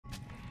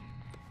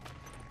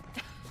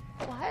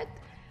what?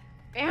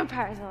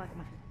 Vampires are like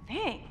my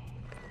thing.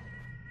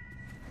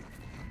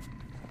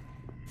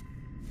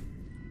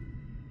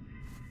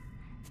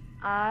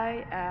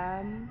 I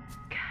am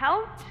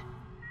Count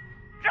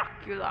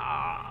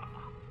Dracula.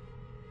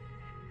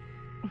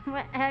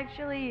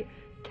 Actually,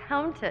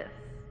 Countess.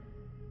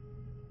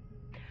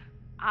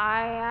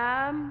 I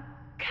am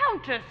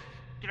Countess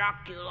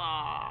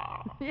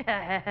Dracula.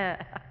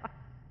 Yeah.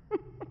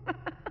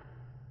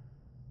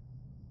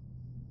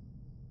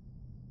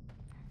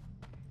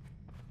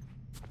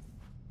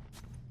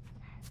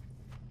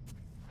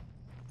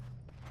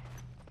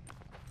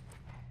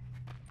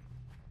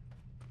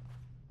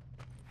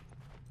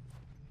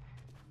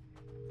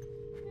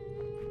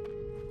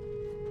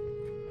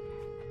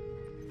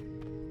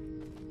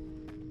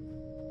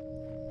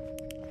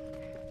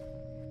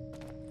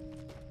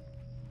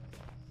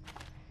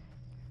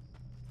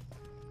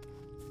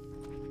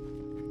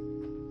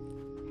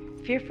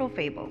 Fearful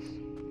fables.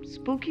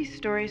 Spooky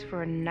stories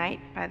for a night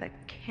by the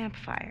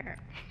campfire.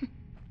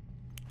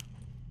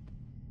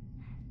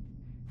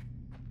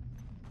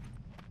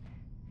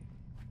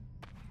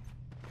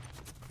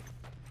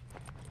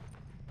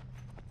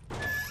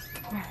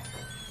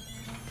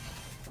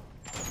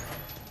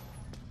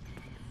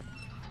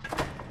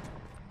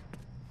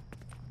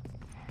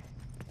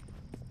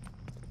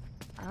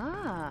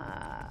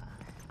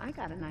 I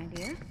got an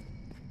idea.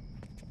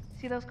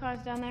 See those cars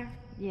down there?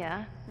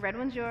 Yeah. Red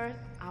one's yours,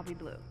 I'll be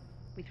blue.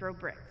 We throw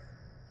bricks.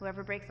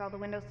 Whoever breaks all the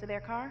windows to their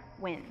car,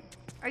 wins.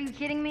 Are you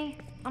kidding me?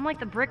 I'm like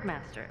the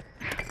Brickmaster.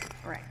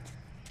 Right.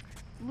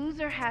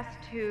 Loser has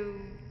to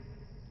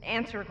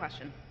answer a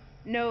question.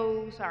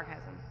 No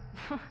sarcasm.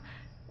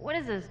 What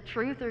is this,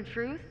 truth or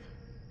truth?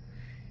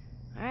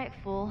 All right,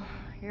 fool.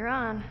 You're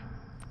on.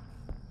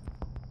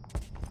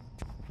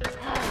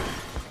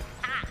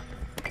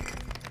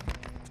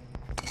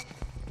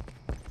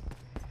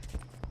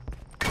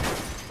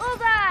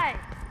 Bullseye!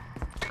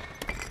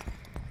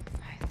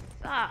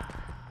 Ah.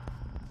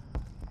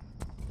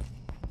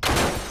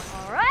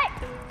 All right.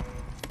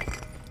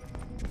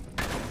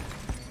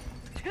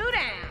 2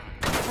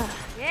 down.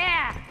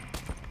 Yeah.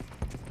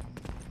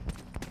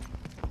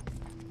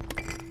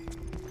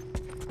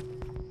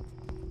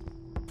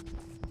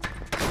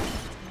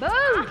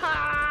 Boom!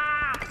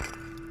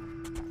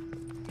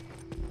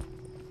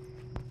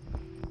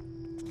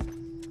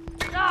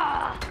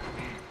 Ah.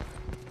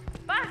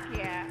 Fuck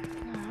yeah.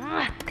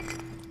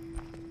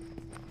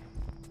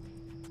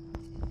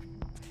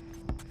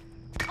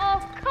 Oh,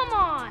 come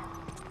on!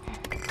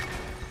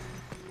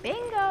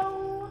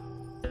 Bingo.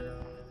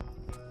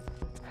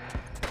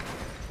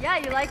 Yeah,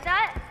 you like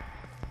that?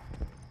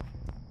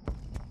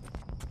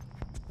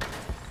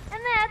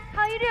 And that's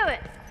how you do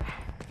it.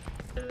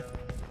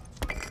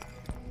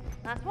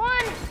 Last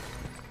one.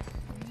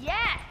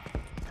 Yes!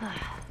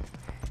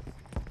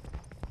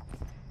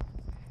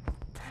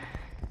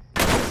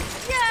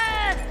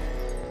 Yes!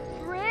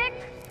 Brick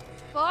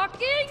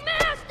fucking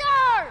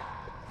master!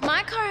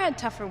 My car had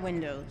tougher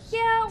windows.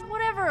 Yeah,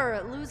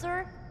 whatever,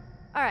 loser.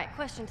 All right,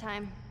 question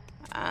time.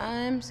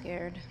 I'm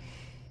scared.